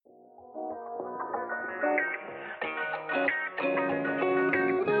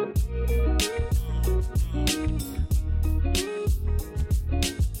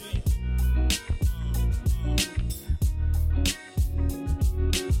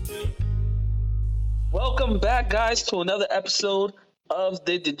Welcome back, guys, to another episode of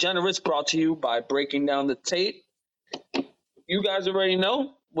The Degenerates, brought to you by Breaking Down the Tape. You guys already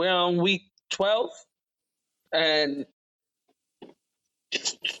know we're on week 12, and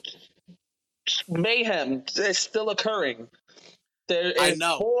mayhem is still occurring. There is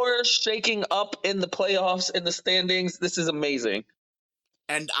more shaking up in the playoffs, in the standings. This is amazing.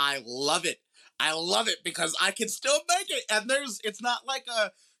 And I love it. I love it because I can still make it. And it's not like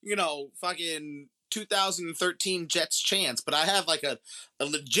a, fucking 2013 Jets chance, but I have like a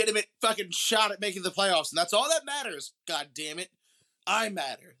legitimate fucking shot at making the playoffs. And that's all that matters. God damn it. I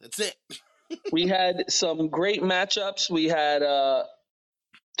matter. That's it. We had some great matchups. We had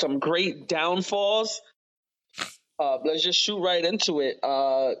some great downfalls. Let's just shoot right into it.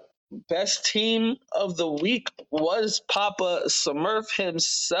 Best team of the week was Papa Smurf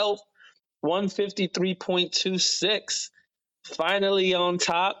himself, 153.26. Finally on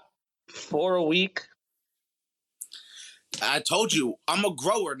top for a week. I told you, I'm a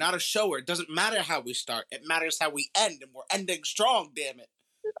grower, not a shower. It doesn't matter how we start. It matters how we end, and we're ending strong, damn it.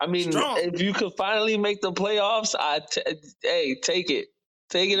 I mean, if you could finally make the playoffs, hey, take it.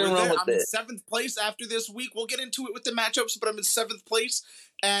 Take it and run with it. I'm in 7th place after this week. We'll get into it with the matchups, but I'm in 7th place,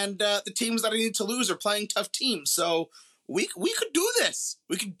 and the teams that I need to lose are playing tough teams. So we could do this.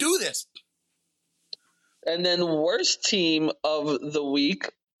 We could do this. And then worst team of the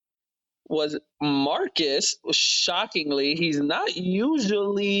week was Marcus. Shockingly, he's not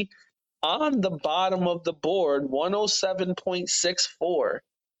usually on the bottom of the board, 107.64.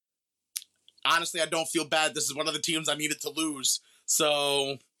 Honestly, I don't feel bad. This is one of the teams I needed to lose.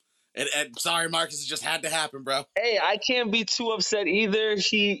 So, and sorry, Marcus, it just had to happen, bro. Hey, I can't be too upset either.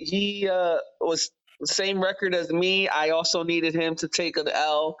 He was the same record as me. I also needed him to take an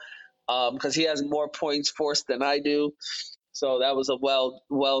L because he has more points forced than I do. So that was a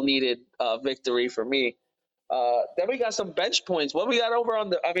well needed victory for me. Then we got some bench points. What we got over on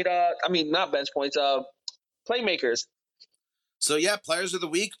the? I mean not bench points. Playmakers. So yeah, players of the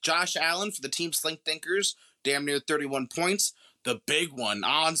week: Josh Allen for the team Slink Dinkers, damn near 31 points. The big one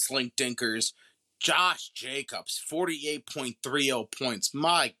on Slink Dinkers, Josh Jacobs, 48.30 points.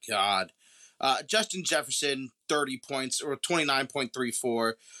 My God. Justin Jefferson, 30 points, or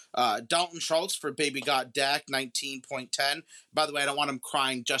 29.34. Dalton Schultz for Baby Got Dak, 19.10. By the way, I don't want him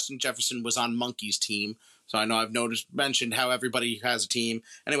crying. Justin Jefferson was on Monkey's team. So I know I've mentioned how everybody has a team.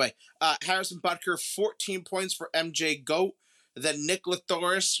 Anyway, Harrison Butker, 14 points for MJ GOAT. Then Nick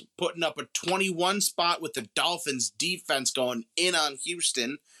Lathoris putting up a 21 spot with the Dolphins defense going in on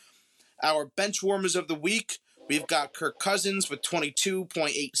Houston. Our bench warmers of the week, we've got Kirk Cousins with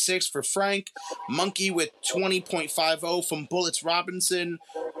 22.86 for Frank. Monkey with 20.50 from Bullets Robinson.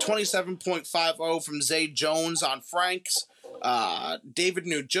 27.50 from Zay Jones on Frank's. David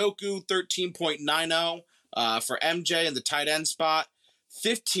Njoku, 13.90 for MJ in the tight end spot.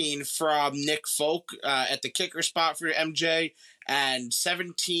 15 from Nick Folk at the kicker spot for MJ, and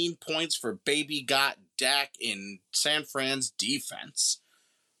 17 points for Baby Got Dak in San Fran's defense.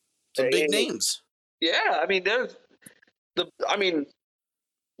 Some big names. Yeah, I mean,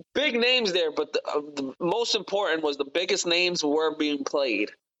 big names there, but the most important was the biggest names were being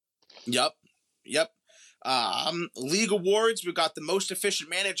played. Yep. League awards, we got the most efficient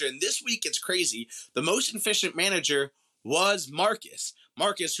manager, and this week it's crazy. The most efficient manager was Marcus,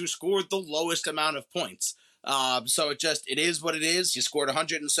 who scored the lowest amount of points. So it is what it is. He scored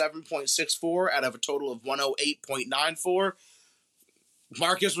 107.64 out of a total of 108.94.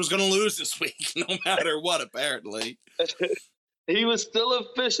 Marcus was going to lose this week, no matter what, apparently. He was still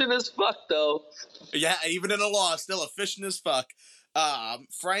efficient as fuck, though. Yeah, even in a loss, still efficient as fuck.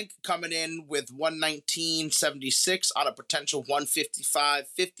 Frank coming in with 119.76 on a potential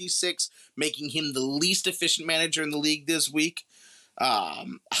 155.56, making him the least efficient manager in the league this week.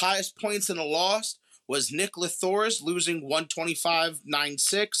 Highest points in a loss was Nick Lathoris, losing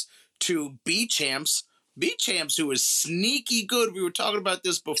 125.96 to B-Champs, who is sneaky good. We were talking about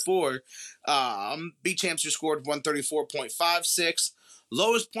this before. B-Champs, who scored 134.56.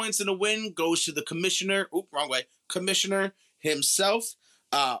 Lowest points in a win goes to the commissioner. Commissioner himself,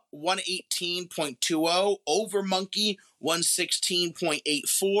 118.20 over Monkey,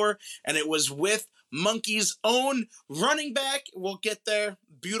 116.84, and it was with Monkey's own running back. We'll get there.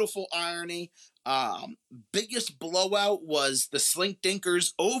 Beautiful irony. Biggest blowout was the Slink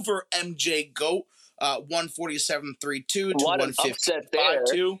Dinkers over MJ GOAT, 147.32 to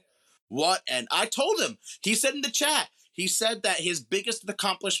 155.2. What? And I told him. He said in the chat. He said that his biggest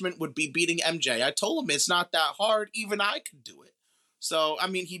accomplishment would be beating MJ. I told him it's not that hard. Even I could do it. So, I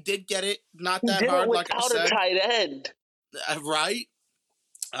mean, he did get it. Not that hard, like I said. Without a tight end. Right?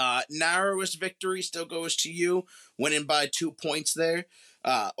 Narrowest victory still goes to you, winning by 2 points there.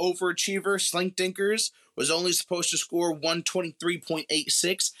 Overachiever, Slink Dinkers, was only supposed to score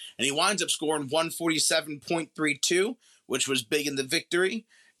 123.86, and he winds up scoring 147.32, which was big in the victory.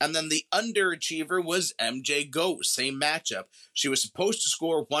 And then the underachiever was MJ Goat, same matchup. She was supposed to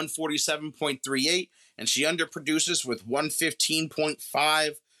score 147.38, and she underproduces with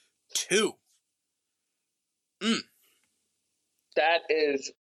 115.52.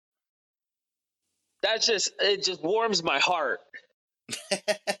 It just warms my heart.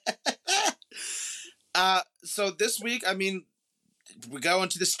 So this week, I mean, we go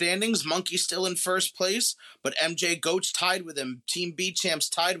into the standings. Monkey's still in first place, but MJ Goat's tied with him. Team B Champs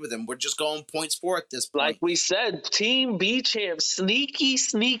tied with him. We're just going points for at this point. Like we said, Team B Champs, sneaky.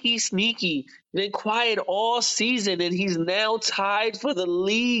 Been quiet all season, and he's now tied for the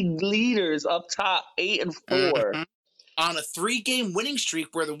league leaders up top, 8-4. Mm-hmm. On a 3-game winning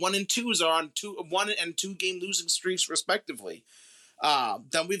streak where the 1 and 2s are on 1 and 2 game losing streaks respectively.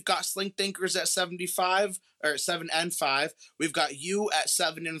 Then we've got Slink Thinkers at 7-5. We've got you at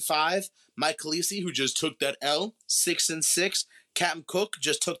 7-5. Mike Khaleesi, who just took that L, 6-6. Captain Cook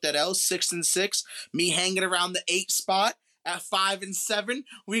just took that L, 6-6. Me hanging around the 8 spot at 5-7.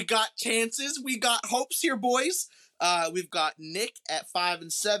 We got chances. We got hopes here, boys. We've got Nick at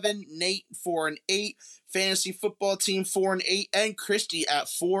 5-7, Nate 4-8, Fantasy Football Team 4-8, and Christy at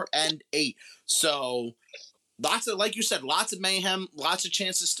 4-8. So lots of, like you said, lots of mayhem, lots of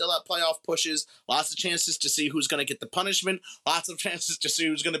chances still at playoff pushes, lots of chances to see who's going to get the punishment, lots of chances to see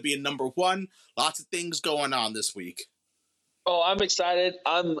who's going to be in number 1, lots of things going on this week. Oh, I'm excited.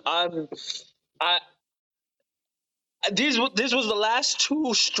 This was the last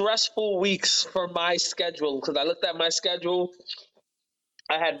 2 stressful weeks for my schedule because I looked at my schedule.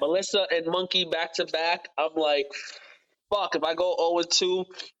 I had Melissa and Monkey back to back. I'm like, fuck, if I go 0-2,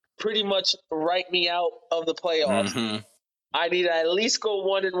 pretty much write me out of the playoffs. Mm-hmm. I need to at least go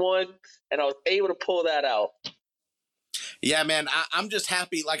 1-1, and I was able to pull that out. Yeah, man, I'm just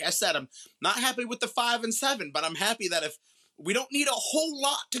happy. Like I said, I'm not happy with the 5-7, but I'm happy that if we don't need a whole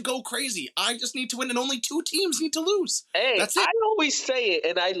lot to go crazy, I just need to win, and only 2 teams need to lose. Hey, that's it. I always say it,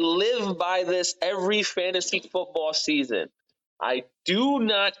 and I live by this every fantasy football season. I do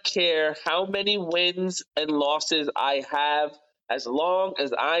not care how many wins and losses I have. As long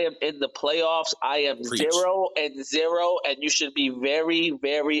as I am in the playoffs, I am Preach. 0-0, and you should be very,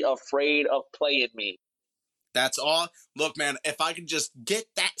 very afraid of playing me. That's all. Look, man, if I can just get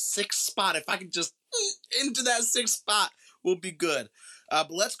that 6th spot, if I can just into that 6th spot, we'll be good. But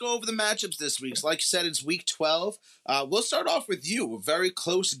let's go over the matchups this week. So like you said, it's week 12. We'll start off with you. A very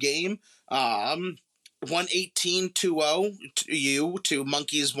close game. 118-2-0 to you, to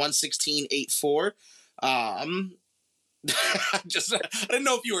Monkeys 116-8-4. I didn't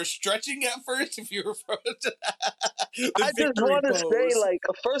know if you were stretching at first, if you were I just want to say, like,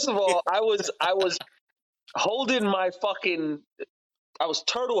 first of all, I was holding my fucking, I was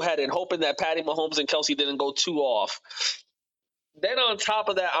turtle-headed, hoping that Patty Mahomes and Kelsey didn't go 2 off. Then on top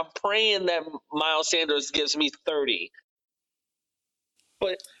of that, I'm praying that Miles Sanders gives me 30.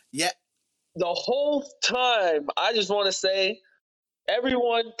 But yeah, the whole time, I just want to say,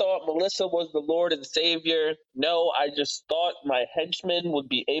 everyone thought Melissa was the Lord and Savior. No, I just thought my henchmen would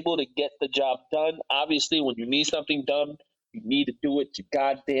be able to get the job done. Obviously, when you need something done, you need to do it your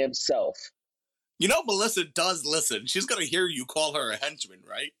goddamn self. You know, Melissa does listen. She's going to hear you call her a henchman,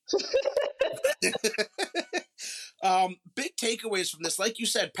 right? Big takeaways from this. Like you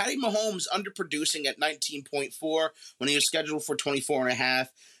said, Patty Mahomes underproducing at 19.4 when he was scheduled for 24.5.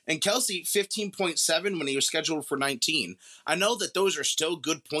 And Kelsey, 15.7 when he was scheduled for 19. I know that those are still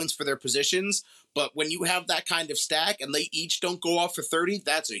good points for their positions, but when you have that kind of stack and they each don't go off for 30,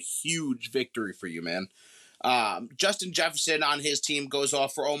 that's a huge victory for you, man. Justin Jefferson on his team goes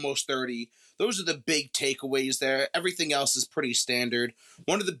off for almost 30. Those are the big takeaways there. Everything else is pretty standard.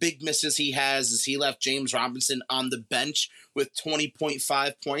 One of the big misses he has is he left James Robinson on the bench with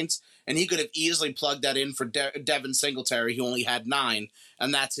 20.5 points, and he could have easily plugged that in for Devin Singletary, who only had 9,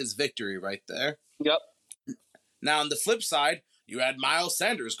 and that's his victory right there. Yep. Now, on the flip side, you had Miles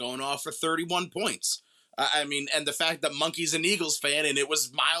Sanders going off for 31 points. I mean, and the fact that Monkey's an Eagles fan and it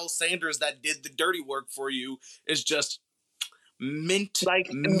was Miles Sanders that did the dirty work for you is just mint. Like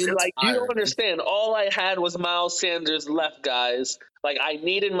you don't understand. All I had was Miles Sanders left, guys. Like, I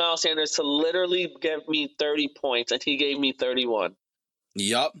needed Miles Sanders to literally give me 30 points, and he gave me 31.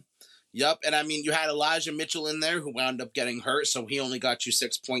 Yup. And I mean, you had Elijah Mitchell in there who wound up getting hurt, so he only got you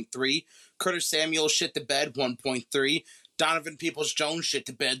 6.3. Curtis Samuel shit the bed, 1.3. Donovan Peoples-Jones shit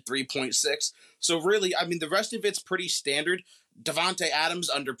to bed, 3.6. So really, I mean, the rest of it's pretty standard. Devontae Adams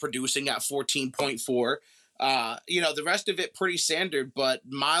underproducing at 14.4. The rest of it pretty standard, but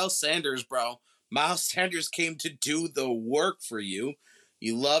Miles Sanders, bro. Miles Sanders came to do the work for you.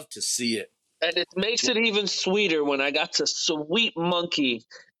 You love to see it. And it makes it even sweeter when I got to Sweet Monkey,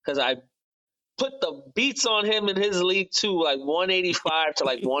 because I put the beats on him in his league too, like 185 to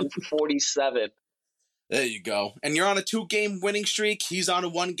like 147. There you go. And you're on a 2-game winning streak. He's on a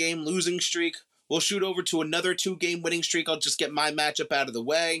 1-game losing streak. We'll shoot over to another 2-game winning streak. I'll just get my matchup out of the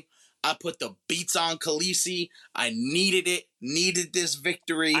way. I put the beats on Khaleesi. I needed it. Needed this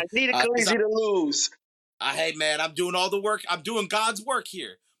victory. I needed Khaleesi to lose. Hey, man, I'm doing all the work. I'm doing God's work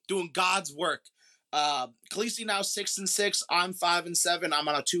here. Doing God's work. Khaleesi now 6-6. I'm 5-7. I'm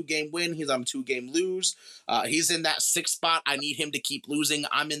on a 2-game win. He's on a 2-game lose. He's in that 6th spot. I need him to keep losing.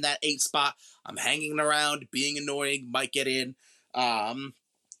 I'm in that 8th spot. I'm hanging around, being annoying. Might get in.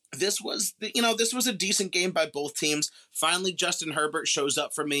 This was a decent game by both teams. Finally, Justin Herbert shows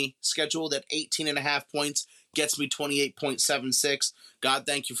up for me, scheduled at 18.5 points, gets me 28.76. God,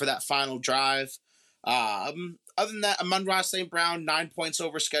 thank you for that final drive. Other than that, Amon-Ra St. Brown, 9 points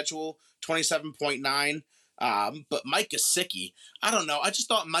over schedule, 27.9. But Mike Gesicki, I don't know. I just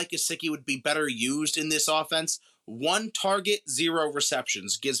thought Mike Gesicki would be better used in this offense. 1 target, 0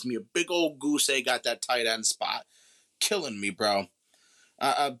 receptions. Gives me a big old goose egg at that tight end spot. Killing me, bro.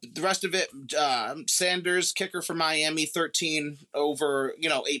 The rest of it, Sanders, kicker for Miami, 13 over,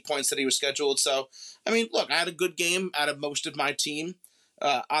 8 points that he was scheduled. So, I mean, look, I had a good game out of most of my team.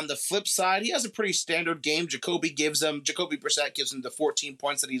 On the flip side, he has a pretty standard game. Jacoby Brissett gives him the 14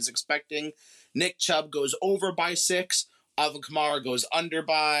 points that he's expecting. Nick Chubb goes over by 6. Alvin Kamara goes under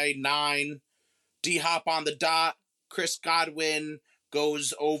by 9. D-Hop on the dot. Chris Godwin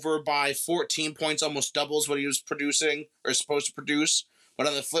goes over by 14 points, almost doubles what he was producing or supposed to produce. But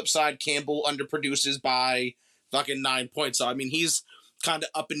on the flip side, Campbell underproduces by fucking 9 points. So, I mean, he's kind of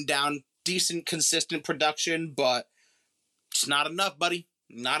up and down, decent, consistent production, but it's not enough, buddy.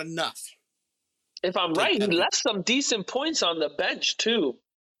 Not enough. If I'm right, he left some decent points on the bench, too.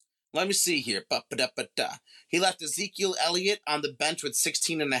 Let me see here. He left Ezekiel Elliott on the bench with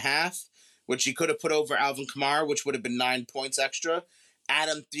 16.5, which he could have put over Alvin Kamara, which would have been 9 points extra.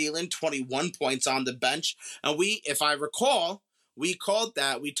 Adam Thielen, 21 points on the bench. And if I recall, we called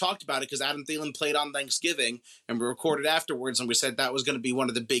that. We talked about it because Adam Thielen played on Thanksgiving, and we recorded afterwards, and we said that was going to be one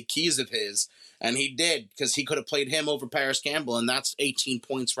of the big keys of his. And he did, because he could have played him over Paris Campbell, and that's 18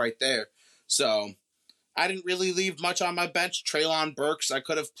 points right there. So I didn't really leave much on my bench. Treylon Burks I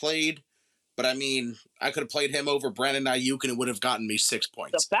could have played, but I mean, I could have played him over Brandon Ayuk, and it would have gotten me 6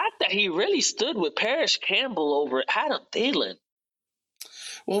 points. The fact that he really stood with Paris Campbell over Adam Thielen.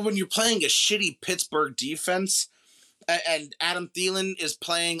 Well, when you're playing a shitty Pittsburgh defense, and Adam Thielen is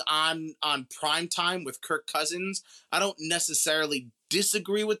playing on prime time with Kirk Cousins, I don't necessarily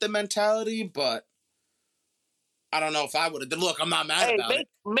disagree with the mentality, but I don't know if I would have. Look, I'm not mad about it.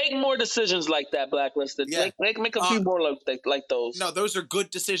 Make more decisions like that, Blacklisted. Yeah. Make a few more like those. No, those are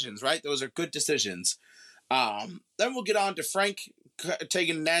good decisions, right? Those are good decisions. Then we'll get on to Frank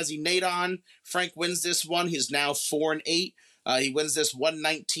taking Nazi Nate on. Frank wins this one. He's now 4-8. He wins this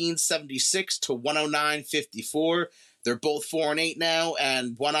 119.76 to 109.54. They're both 4-8 now,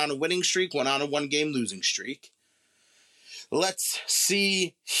 and one on a winning streak, one on a 1-game losing streak. Let's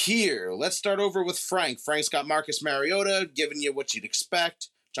see here. Let's start over with Frank. Frank's got Marcus Mariota, giving you what you'd expect.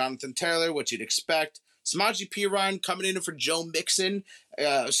 Jonathan Taylor, what you'd expect. Samaje Perine coming in for Joe Mixon,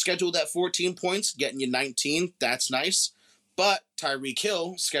 scheduled at 14 points, getting you 19. That's nice. But Tyreek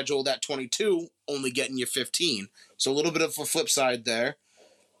Hill, scheduled at 22, only getting you 15. So a little bit of a flip side there.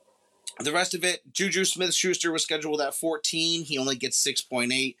 The rest of it, Juju Smith-Schuster was scheduled at 14. He only gets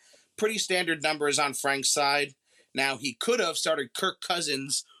 6.8. Pretty standard numbers on Frank's side. Now, he could have started Kirk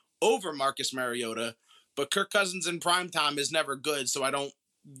Cousins over Marcus Mariota, but Kirk Cousins in primetime is never good, so I don't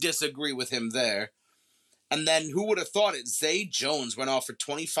disagree with him there. And then, who would have thought it? Zay Jones went off for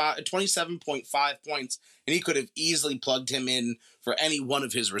 27.5 points, and he could have easily plugged him in for any one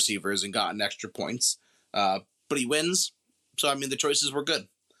of his receivers and gotten extra points. But he wins, so, I mean, the choices were good.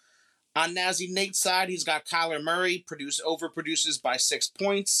 On Nazi Nate's side, he's got Kyler Murray, overproduces by 6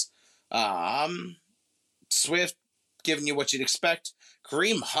 points. Swift, giving you what you'd expect.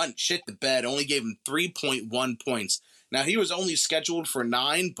 Kareem Hunt shit the bed, only gave him 3.1 points. Now, he was only scheduled for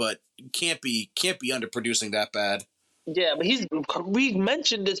 9, but can't be underproducing that bad. Yeah, but we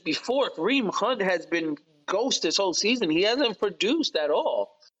mentioned this before. Kareem Hunt has been ghost this whole season. He hasn't produced at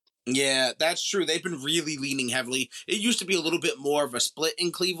all. Yeah, that's true. They've been really leaning heavily. It used to be a little bit more of a split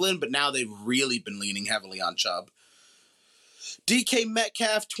in Cleveland, but now they've really been leaning heavily on Chubb. DK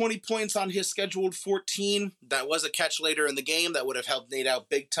Metcalf, 20 points on his scheduled 14. That was a catch later in the game. That would have helped Nate out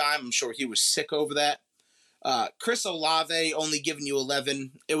big time. I'm sure he was sick over that. Chris Olave only giving you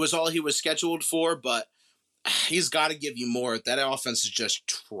 11. It was all he was scheduled for, but he's got to give you more. That offense is just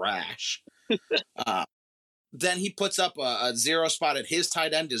trash. Then he puts up a 0 spot at his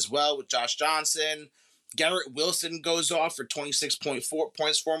tight end as well with Josh Johnson. Garrett Wilson goes off for 26.4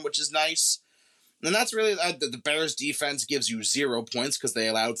 points for him, which is nice. And that's really the Bears defense gives you 0 points because they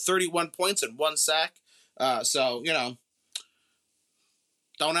allowed 31 points and 1 sack. So,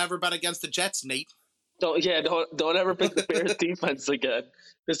 don't ever bet against the Jets, Nate. Don't ever pick the Bears defense again.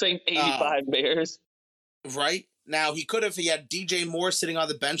 This ain't 85 Bears. Right? Now, he had DJ Moore sitting on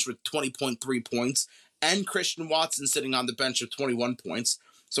the bench with 20.3 points and Christian Watson sitting on the bench with 21 points.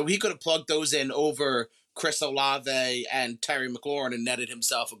 So he could have plugged those in over Chris Olave and Terry McLaurin and netted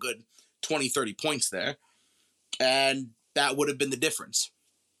himself a good 20, 30 points there. And that would have been the difference.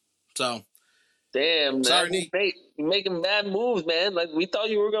 So, damn, sorry, man. Nate. You're making bad moves, man. Like, we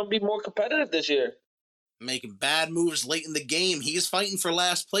thought you were going to be more competitive this year. Making bad moves late in the game. He's fighting for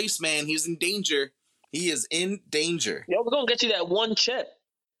last place, man. He's in danger. He is in danger. Yo, we're going to get you that one chip.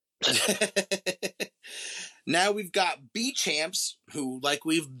 Now we've got B-Champs, who, like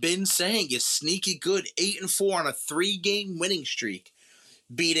we've been saying, is sneaky good. 8-4 on a 3-game winning streak.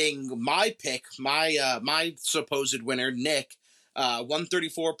 Beating my pick, my supposed winner, Nick,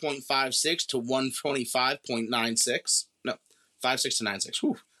 134.56 to 125.96. No, 56 to 96.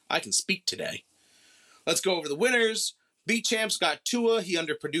 Whew, I can speak today. Let's go over the winners. B-Champs got Tua. He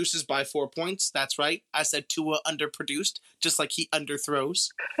underproduces by 4 points. That's right. I said Tua underproduced, just like he underthrows.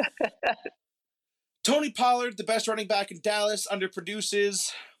 Tony Pollard, the best running back in Dallas,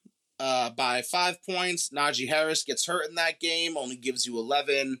 underproduces by 5 points. Najee Harris gets hurt in that game, only gives you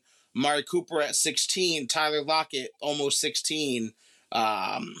 11. Amari Cooper at 16. Tyler Lockett, almost 16.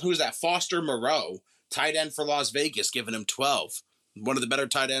 Who's that? Foster Moreau, tight end for Las Vegas, giving him 12. One of the better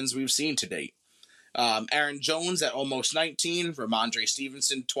tight ends we've seen to date. Aaron Jones at almost 19. Ramondre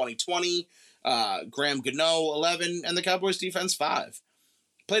Stevenson, 20. Graham Gano, 11. And the Cowboys defense, 5.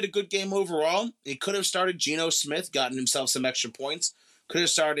 Played a good game overall. He could have started Geno Smith, gotten himself some extra points. Could have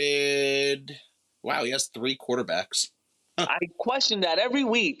started... Wow, he has 3 quarterbacks. I question that every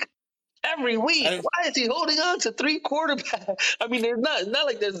week. Every week. Why is he holding on to 3 quarterbacks? I mean, there's not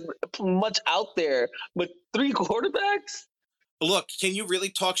like there's much out there, but 3 quarterbacks? Look, can you really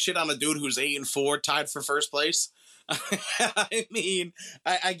talk shit on a dude who's 8-4, tied for first place? I mean,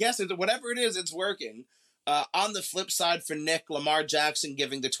 I guess whatever it is, it's working. On the flip side for Nick, Lamar Jackson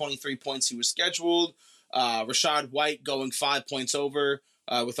giving the 23 points he was scheduled. Rachaad White going 5 points over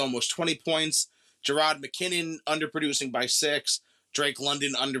with almost 20 points. Gerard McKinnon underproducing by 6. Drake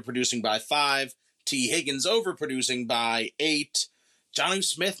London underproducing by 5. T. Higgins overproducing by 8. Jonnu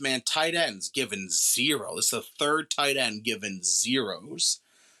Smith, man, tight ends given 0. This is the 3rd tight end given 0s.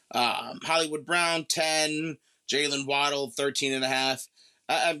 Hollywood Brown, 10. Jalen Waddle, 13.5.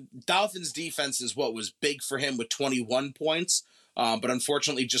 Dolphins defense is what was big for him with 21 points, but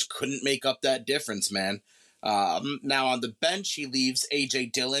unfortunately just couldn't make up that difference, man. Now on the bench, he leaves A.J.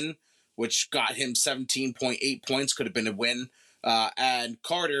 Dillon, which got him 17.8 points, could have been a win. And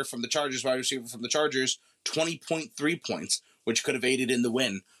Carter from the Chargers, wide receiver from the Chargers, 20.3 points, which could have aided in the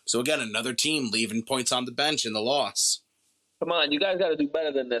win. So again, another team leaving points on the bench in the loss. Come on, you guys got to do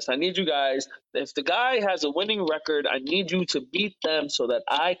better than this. I need you guys, if the guy has a winning record, I need you to beat them so that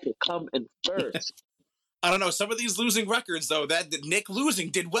I could come in first. I don't know. Some of these losing records, though, that Nick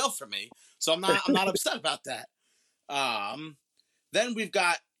losing did well for me. So I'm not upset about that. Then we've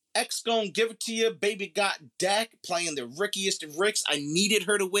got X gon' give it to you. Baby got Dak playing the rickiest of ricks. I needed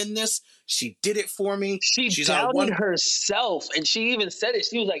her to win this. She did it for me. She's doubted herself, and she even said it.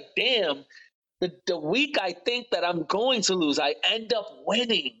 She was like, damn, the week I think that I'm going to lose, I end up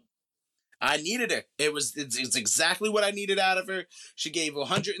winning. I needed her. It's exactly what I needed out of her. She gave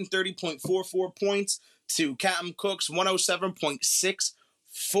 130.44 points to Captain Cook's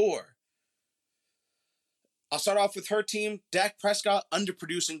 107.64. I'll start off with her team. Dak Prescott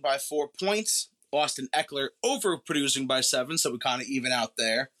underproducing by 4 points. Austin Eckler overproducing by 7, so we kind of even out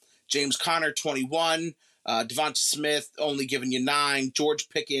there. James Conner, 21. Devonta Smith only giving you 9. George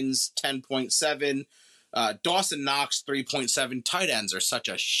Pickens, 10.7. Dawson Knox, 3.7. Tight ends are such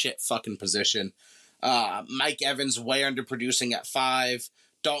a shit fucking position. Mike Evans way underproducing at 5.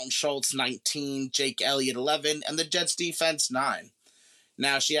 Dalton Schultz, 19. Jake Elliott, 11. And the Jets defense, 9.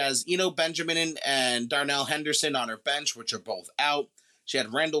 Now she has Eno Benjamin and Darnell Henderson on her bench, which are both out. She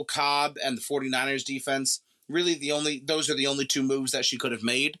had Randall Cobb and the 49ers defense. Really, those are the only 2 moves that she could have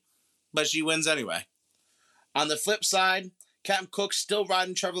made. But she wins anyway. On the flip side, Captain Cook still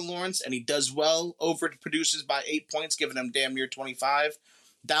riding Trevor Lawrence, and he does well. Overproduces by 8 points, giving him damn near 25.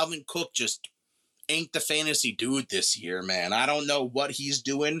 Dalvin Cook just ain't the fantasy dude this year, man. I don't know what he's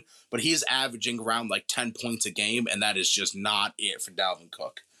doing, but he's averaging around like 10 points a game, and that is just not it for Dalvin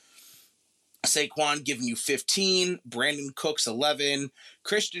Cook. Saquon giving you 15, Brandon Cooks 11,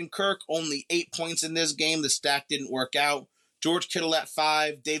 Christian Kirk only 8 points in this game. The stack didn't work out. George Kittle at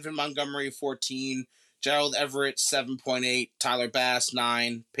 5, David Montgomery 14, Gerald Everett 7.8, Tyler Bass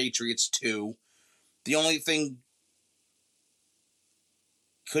 9, Patriots 2. The only thing,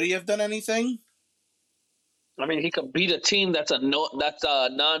 could he have done anything? I mean, he could beat a team that's a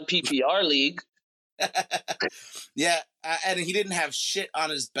non-PPR league. Yeah, and he didn't have shit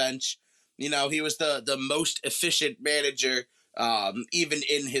on his bench. You know, he was the most efficient manager, even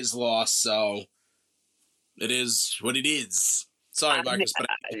in his loss. So it is what it is. Sorry, Marcus, but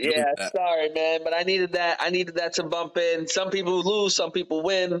sorry, man. But I needed that. I needed that to bump in. Some people lose, some people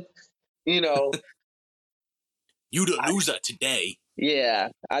win. You know, you the loser today. Yeah,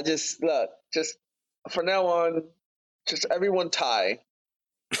 I just from now on, just everyone tie.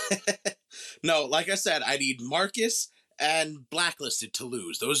 No, like I said, I need Marcus and Blacklisted to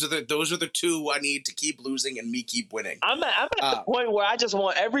lose. Those are the two I need to keep losing and me keep winning. I'm at the point where I just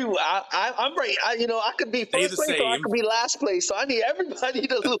want everyone. I'm right. I could be first place or I could be last place. So I need everybody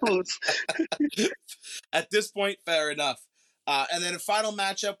to lose. At this point, fair enough. And then a final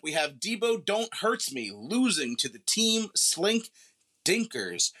matchup, we have Debo Don't Hurts Me losing to the Team Slink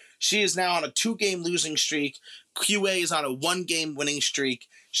Dinkers. She is now on a 2-game losing streak. QA is on a 1-game winning streak.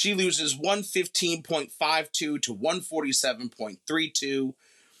 She loses 115.52 to 147.32. And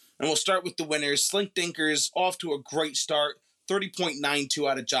we'll start with the winners. Slink Dinkers off to a great start. 30.92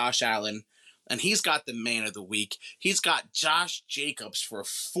 out of Josh Allen. And he's got the man of the week. He's got Josh Jacobs for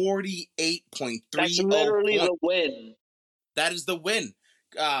 48.30. That's literally the win. That is the win.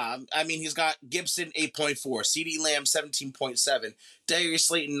 I mean, he's got Gibson 8.4, CeeDee Lamb 17.7, Darius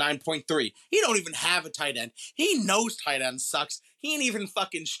Slayton 9.3. He don't even have a tight end. He knows tight end sucks. He ain't even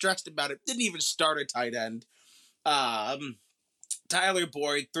fucking stressed about it. Didn't even start a tight end. Tyler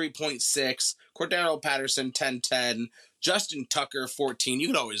Boyd 3.6, Cordero Patterson 10.10, Justin Tucker 14. You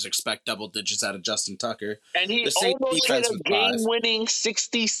could always expect double digits out of Justin Tucker. And he almost hit a game-winning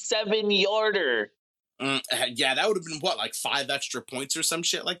 67-yarder. Yeah, that would have been, what, like 5 extra points or some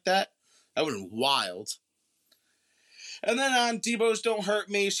shit like that? That would have been wild. And then on Debo's Don't Hurt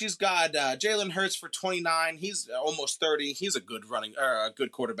Me, she's got Jalen Hurts for 29. He's almost 30. He's a good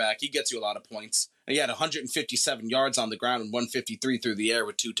quarterback. He gets you a lot of points. And he had 157 yards on the ground and 153 through the air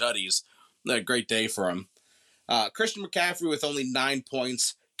with 2 tutties. A great day for him. Christian McCaffrey with only 9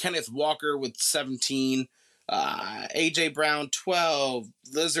 points. Kenneth Walker with 17. A.J. Brown, 12,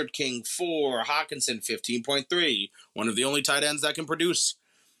 Lizard King, 4, Hawkinson, 15.3, one of the only tight ends that can produce.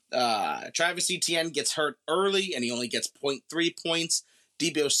 Travis Etienne gets hurt early, and he only gets 0.3 points.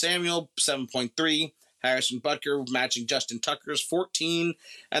 Deebo Samuel, 7.3, Harrison Butker matching Justin Tucker's 14,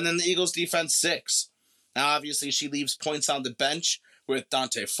 and then the Eagles defense, 6. Now, obviously, she leaves points on the bench with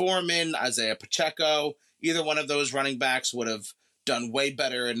Dante Foreman, Isaiah Pacheco. Either one of those running backs would have done way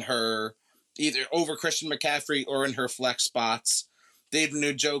better in her either over Christian McCaffrey or in her flex spots. David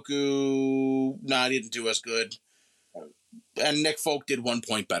Njoku, didn't do as good. And Nick Folk did 1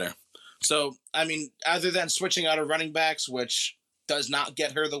 point better. So, I mean, other than switching out of running backs, which does not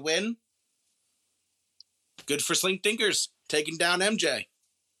get her the win, good for Slink Dinkers, taking down MJ.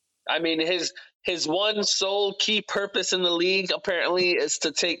 I mean, his one sole key purpose in the league, apparently, is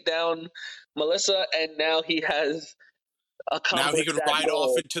to take down Melissa, and now he has... Now he can ride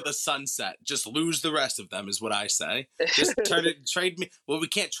off into the sunset. Just lose the rest of them is what I say. Just trade me. Well, we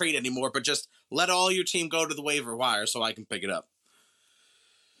can't trade anymore, but just let all your team go to the waiver wire so I can pick it up.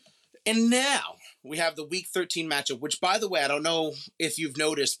 And now we have the Week 13 matchup, which, by the way, I don't know if you've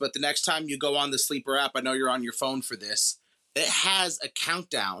noticed, but the next time you go on the Sleeper app, I know you're on your phone for this, it has a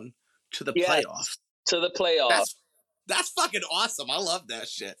countdown to the playoffs. To the playoffs. That's fucking awesome. I love that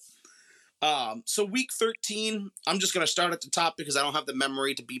shit. So Week 13, I'm just going to start at the top because I don't have the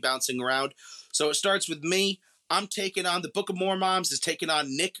memory to be bouncing around. So it starts with me. I'm taking on the Book of Mormoms is taking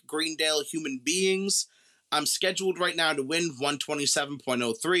on Nick Greendale Human Beings. I'm scheduled right now to win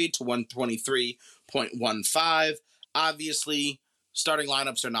 127.03 to 123.15. Obviously, starting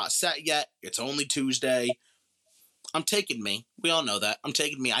lineups are not set yet. It's only Tuesday. I'm taking me. We all know that. I'm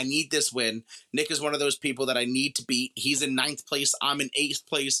taking me. I need this win. Nick is one of those people that I need to beat. He's in 9th place. I'm in 8th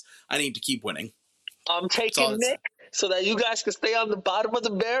place. I need to keep winning. I'm taking Nick so that you guys can stay on the bottom of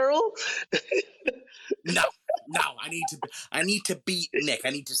the barrel. No. I need to beat Nick. I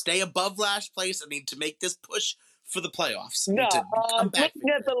need to stay above last place. I need to make this push for the playoffs. No, To come back.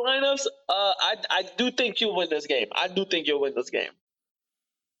 looking at the lineups, I do think you'll win this game. I do think you'll win this game.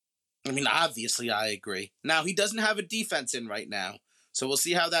 I mean, obviously, I agree. Now, he doesn't have a defense in right now, so we'll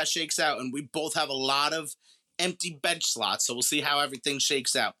see how that shakes out. And we both have a lot of empty bench slots, so we'll see how everything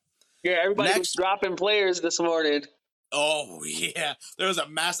shakes out. Yeah, everybody was dropping players this morning. Oh, yeah. There was a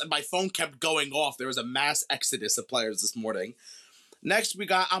mass, and my phone kept going off. There was a mass exodus of players this morning. Next, we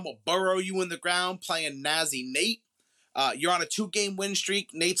got I'm going to burrow you in the ground playing Nazi Nate. You're on a 2-game win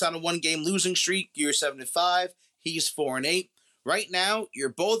streak. Nate's on a 1-game losing streak. You're 7-5. He's 4-8. Right now, you're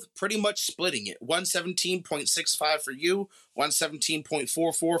both pretty much splitting it. 117.65 for you,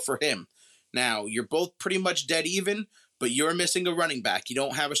 117.44 for him. Now, you're both pretty much dead even, but you're missing a running back. You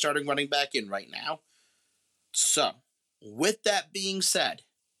don't have a starting running back in right now. So, with that being said,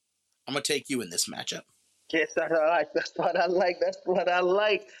 I'm going to take you in this matchup. Yes, that's what I like. That's what I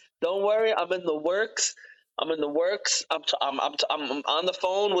like. Don't worry, I'm in the works. I'm on the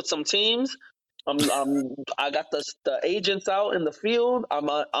phone with some teams. I got the agents out in the field. I'm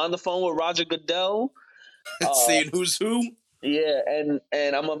on the phone with Roger Goodell, seeing who's who. Yeah, and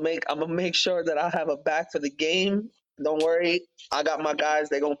I'm gonna make sure that I have a back for the game. Don't worry, I got my guys.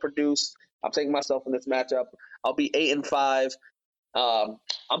 They're gonna produce. I'm taking myself in this matchup. I'll be 8-5. I'm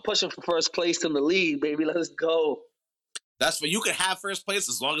pushing for first place in the league, baby. Let's go. That's what you can have first place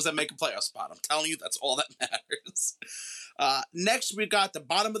as long as I make a playoff spot. I'm telling you, that's all that matters. Next, we got the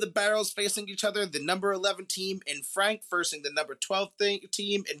bottom of the barrels facing each other. The number 11 team in Frank facing the number 12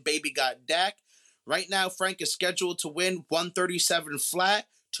 team in Baby Got Dak. Right now, Frank is scheduled to win 137 flat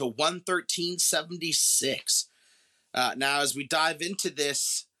to 113.76. Now, as we dive into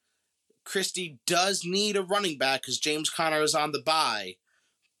this, Christy does need a running back because James Conner is on the bye.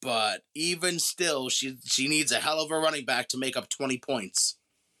 But even still, she needs a hell of a running back to make up 20 points.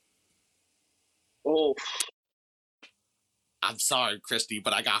 Oh. I'm sorry, Christy,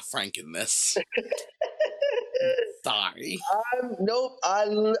 but I got Frank in this. Sorry. Nope.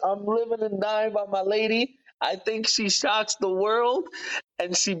 I'm living and dying by my lady. I think she shocks the world,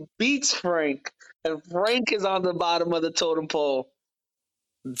 and she beats Frank. And Frank is on the bottom of the totem pole.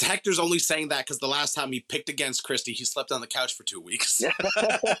 Hector's only saying that because the last time he picked against Christy, he slept on the couch for 2 weeks.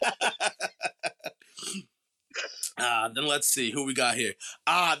 Then let's see who we got here.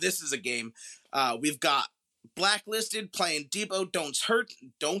 This is a game. We've got Blacklisted playing Debo Don't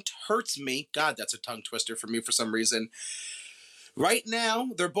Hurt Me. God, that's a tongue twister for me for some reason. Right now,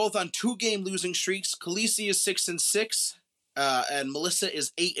 they're both on 2-game losing streaks. Khaleesi is 6-6, and Melissa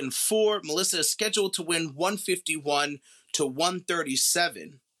is 8-4. Melissa is scheduled to win 151 to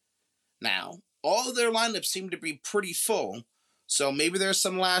 137. Now, all of their lineups seem to be pretty full, so maybe there's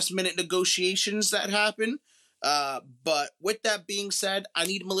some last-minute negotiations that happen. But with that being said, I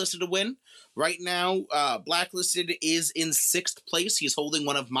need Melissa to win. Right now, Blacklisted is in 6th place. He's holding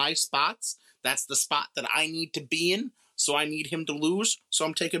one of my spots. That's the spot that I need to be in, so I need him to lose. So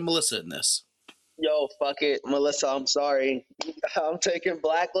I'm taking Melissa in this. Yo, fuck it. Melissa, I'm sorry. I'm taking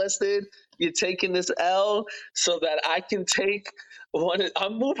Blacklisted. You're taking this L so that I can take one.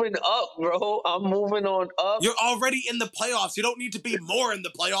 I'm moving up, bro. I'm moving on up. You're already in the playoffs. You don't need to be more in the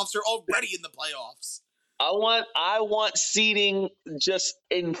playoffs. You're already in the playoffs. I want seeding just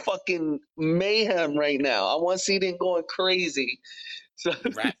in fucking mayhem right now. I want seeding going crazy. So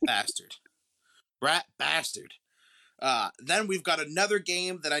Rat bastard. Then we've got another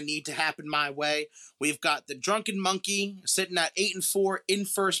game that I need to happen my way. We've got the Drunken Monkey sitting at 8-4 in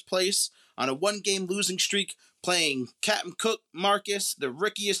first place on a 1-game losing streak, playing Captain Cook Marcus, the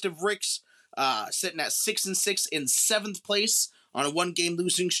rickiest of ricks, sitting at 6-6 in 7th place on a 1-game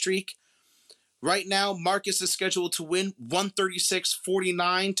losing streak. Right now, Marcus is scheduled to win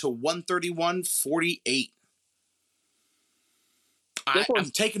 136-49 to 131-48. I'm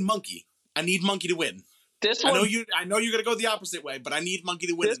taking Monkey. I need Monkey to win. I know you're gonna go the opposite way, but I need Monkey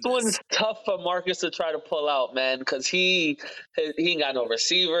to win. This one's tough for Marcus to try to pull out, man, because he ain't got no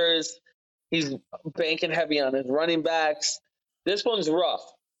receivers. He's banking heavy on his running backs. This one's rough,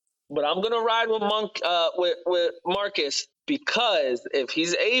 but I'm gonna ride with with Marcus because if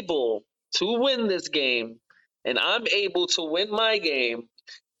he's able to win this game, and I'm able to win my game,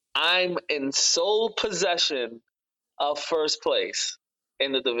 I'm in sole possession of first place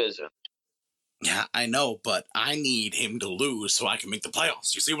in the division. Yeah, I know, but I need him to lose so I can make the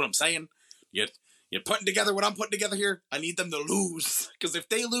playoffs. You see what I'm saying? You're putting together what I'm putting together here. I need them to lose. Because if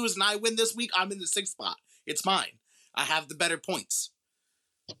they lose and I win this week, I'm in the 6th spot. It's mine. I have the better points.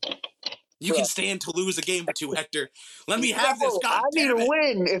 You can stand to lose a game or two, Hector. Let me have this. God I need to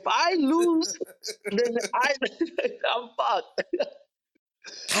win. If I lose, then I'm fucked.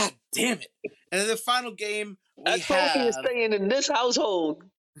 God damn it. And in the final game, we that trophy is have. staying in this household.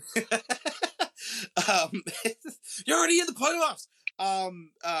 You're already in the playoffs.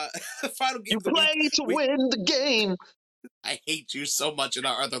 Final game You of the play week. to win the game. I hate you so much in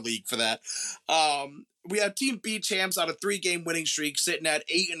our other league for that. We have Team B champs on a 3-game winning streak, sitting at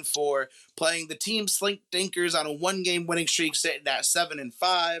 8-4, playing the Team Slink Dinkers on a 1-game winning streak, sitting at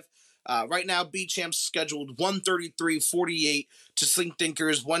 7-5. Right now, B champs scheduled 133-48 to Slink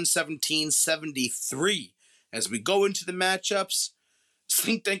Dinkers 117-73. As we go into the matchups,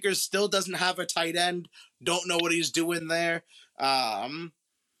 Slink Dinkers still doesn't have a tight end. Don't know what he's doing there.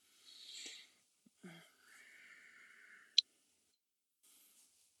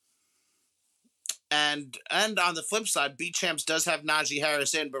 And on the flip side, B Champs does have Najee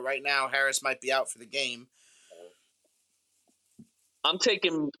Harris in, but right now Harris might be out for the game. I'm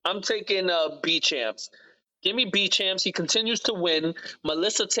taking B Champs. Give me B Champs. He continues to win.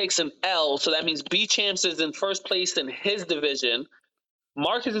 Melissa takes an L, so that means B Champs is in first place in his division.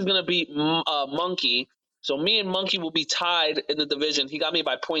 Marcus is gonna beat Monkey, so me and Monkey will be tied in the division. He got me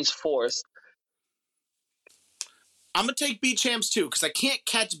by points forced. I'm going to take B Champs too, because I can't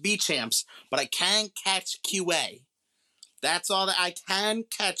catch B Champs, but I can catch QA. That's all that I can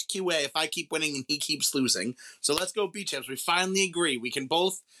catch QA if I keep winning and he keeps losing. So let's go B Champs. We finally agree. We can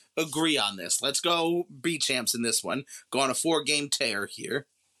both agree on this. Let's go B Champs in this one. Go on a 4-game tear here.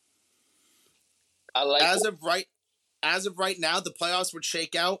 I like As of right now, the playoffs would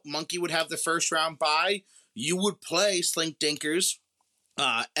shake out. Monkey would have the first round bye. You would play Slink Dinkers.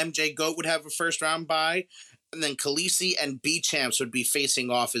 MJ Goat would have a first round bye. And then Khaleesi and B Champs would be facing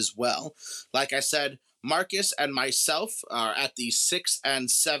off as well. Like I said, Marcus and myself are at the 6 and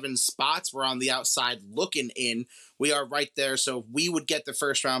 7 spots. We're on the outside looking in. We are right there. So we would get the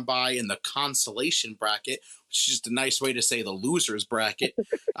first round bye in the consolation bracket, which is just a nice way to say the losers bracket.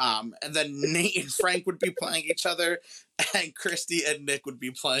 And then Nate and Frank would be playing each other, and Christy and Nick would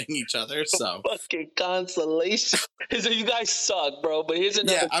be playing each other. So fucking consolation. You guys suck, bro. But here's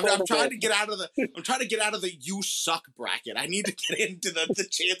another. Yeah, I'm trying to get out of the you suck bracket. I need to get into the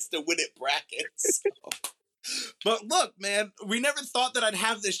chance to win it brackets. But look, man, we never thought that I'd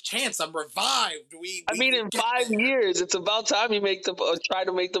have this chance. I'm revived. In 5 years, it's about time you try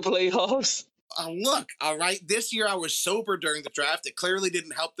to make the playoffs. Look, all right. This year I was sober during the draft. It clearly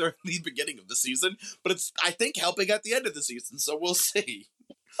didn't help during the beginning of the season, but it's, I think, helping at the end of the season. So we'll see.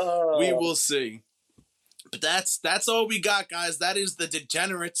 We will see. But that's all we got, guys. That is the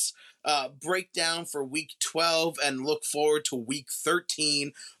Degenerates breakdown for week 12, and look forward to week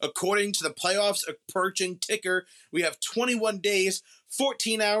 13. According to the playoffs approaching ticker, we have 21 days,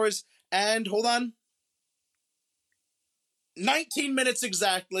 14 hours, and hold on, 19 minutes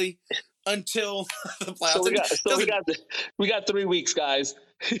exactly until the playoffs. So we got 3 weeks, guys.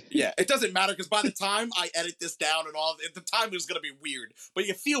 Yeah, it doesn't matter because by the time I edit this down and all, the time is going to be weird. But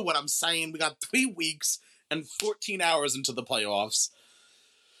you feel what I'm saying. We got 3 weeks and 14 hours into the playoffs.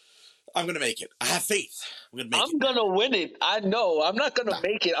 I'm going to make it. I have faith. I'm going to win it. I know. I'm not going to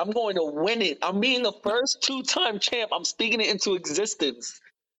make it. I'm going to win it. I'm being the first 2-time champ. I'm speaking it into existence.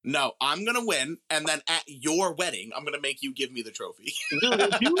 No, I'm going to win, and then at your wedding, I'm going to make you give me the trophy. Dude,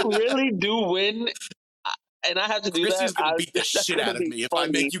 if you really do win, and I have to do Chrissy's that, going to beat the shit out of me if I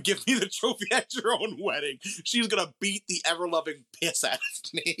make you give me the trophy at your own wedding. She's going to beat the ever-loving piss out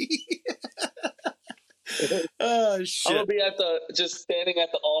of me. Oh, shit. I'm going to be just standing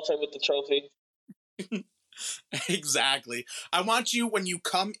at the altar with the trophy. Exactly. I want you, when you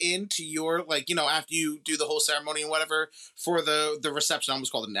come into your, after you do the whole ceremony and whatever, for the reception, I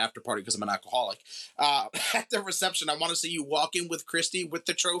almost called it an after party because I'm an alcoholic. At the reception, I want to see you walk in with Christy with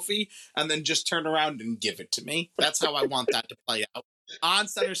the trophy and then just turn around and give it to me. That's how I want that to play out. On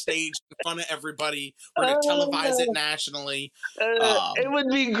center stage, in front of everybody. We're going to televise it nationally. It would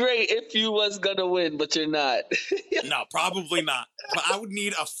be great if you was going to win, but you're not. No, probably not. But I would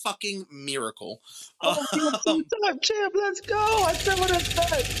need a fucking miracle. Champ, let's go. I said what I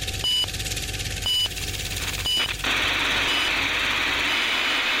said.